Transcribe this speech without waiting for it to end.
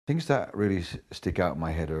Things that really stick out in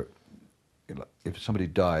my head are, if somebody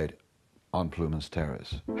died on Plumas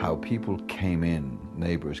Terrace, how people came in,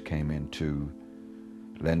 neighbours came in to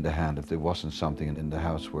lend a hand. If there wasn't something in the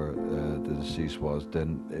house where the deceased was,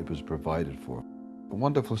 then it was provided for. A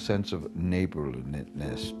wonderful sense of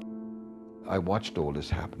neighbourliness. I watched all this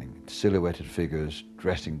happening. Silhouetted figures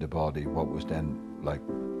dressing the body, what was then like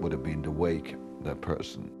would have been the wake, that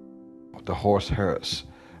person. The horse hearse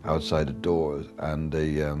outside the doors, and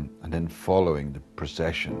then following the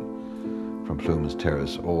procession from Plumas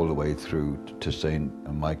Terrace all the way through to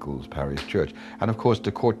St. Michael's Parish Church. And of course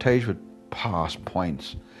the cortege would pass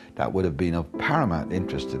points that would have been of paramount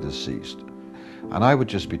interest to the deceased. And I would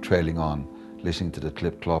just be trailing on, listening to the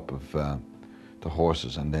clip-clop of the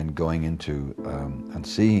horses, and then going into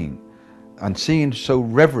and seeing so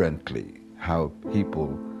reverently how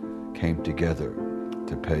people came together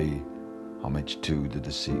to pay homage to the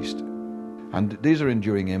deceased. And these are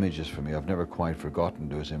enduring images for me. I've never quite forgotten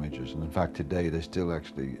those images, and in fact today they still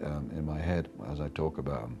actually in my head as I talk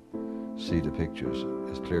about them, see the pictures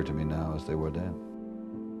as clear to me now as they were then.